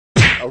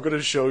I'm going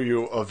to show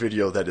you a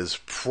video that is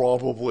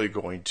probably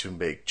going to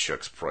make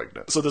chicks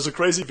pregnant. So there's a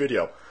crazy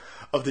video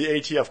of the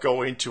ATF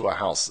going to a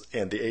house,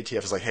 and the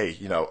ATF is like, hey,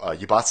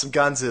 you bought some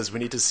guns, we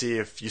need to see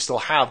if you still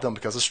have them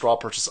because of straw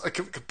purchase. A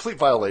complete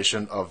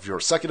violation of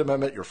your Second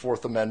Amendment, your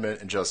Fourth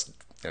Amendment, and just,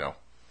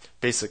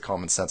 basic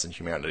common sense and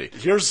humanity.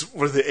 Here's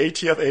where the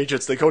ATF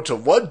agents, they go to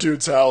one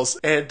dude's house,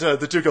 and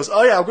the dude goes,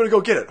 oh yeah, I'm gonna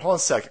go get it. Hold on a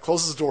second.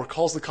 Closes the door,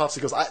 calls the cops,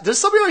 he goes, there's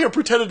somebody out here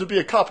pretending to be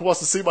a cop who wants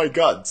to see my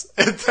guns.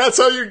 And that's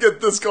how you get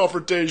this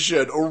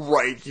confrontation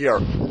right here.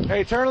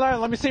 Hey, turn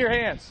around, let me see your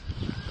hands.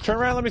 Turn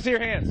around, let me see your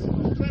hands.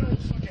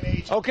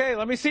 Okay,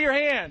 let me see your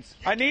hands.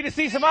 I need to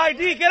see some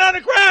ID. Get on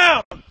the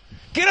ground!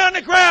 Get on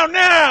the ground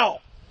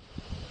now!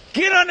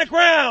 Get on the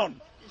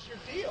ground! What's your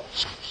deal?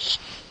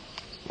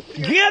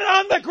 Get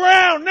on the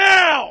ground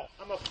now!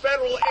 I'm a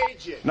federal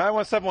agent.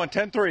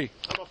 917-110-3.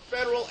 I'm a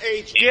federal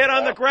agent. Get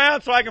on the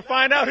ground so I can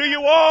find out who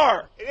you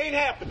are! It ain't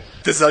happening.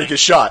 This is how you get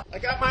shot. I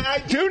got my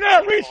ID. Do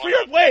not reach for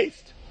your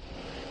waist!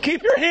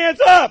 Keep your hands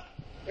up!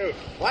 Dude,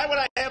 why would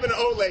I have an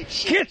O-leg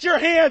shit? Get your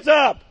hands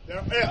up!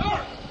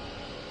 Yeah.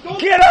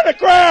 Get on the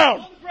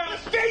ground!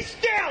 Face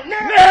down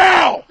now!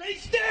 Now!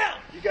 Face down!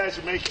 You guys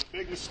are making a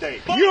big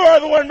mistake. You are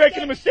the one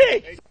making a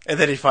mistake! And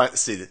then he finally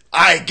see,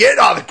 I get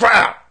on the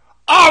ground!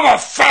 I'm a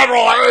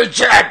federal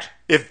agent!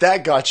 If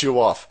that got you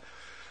off,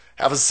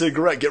 have a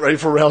cigarette, get ready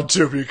for round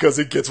 2 because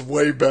it gets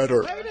way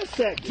better. Wait a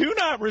second. Do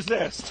not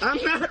resist!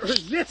 I'm not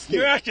resisting.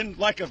 You're acting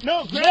like a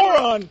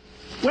moron!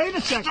 Wait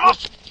a second.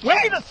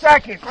 Wait a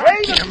second.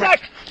 Wait a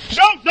second.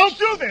 No, don't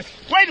do this.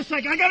 Wait a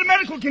second. I got a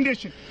medical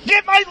condition.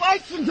 Get my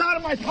license out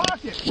of my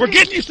pocket. We're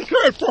getting you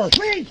secured first!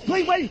 Please,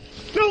 wait.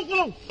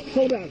 No.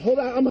 Hold on.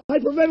 I'm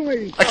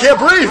hyperventilating. I can't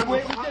breathe!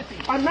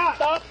 I'm not.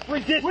 Stop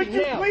resisting Would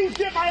you now. please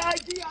get my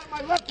ID out of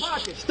my left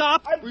pocket?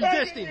 Stop I'm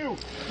resisting! begging you.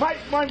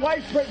 My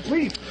wife,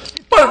 please.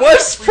 My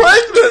wife's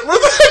pregnant! Where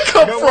did that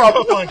come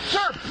from?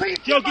 Sir, please.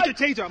 Joe, get your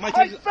taser out. My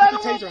My taser. Get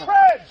federal your taser out.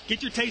 friend.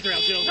 Get your taser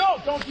out, Joe.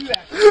 No, don't do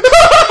that.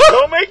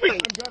 Don't make me! I'm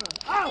gonna.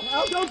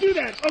 Ow, don't do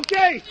that.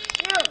 Okay.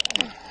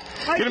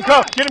 Here. Get him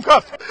cuffed! Get him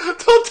cuffed!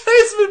 Don't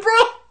taste me,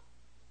 bro!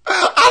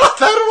 I'm a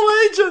federal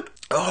agent!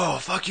 Oh,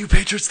 fuck you,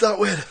 Patriots not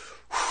win.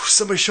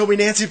 Somebody show me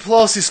Nancy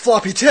Pelosi's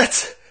floppy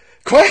tits.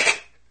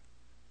 Quick!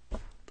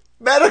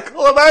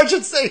 Medical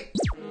emergency!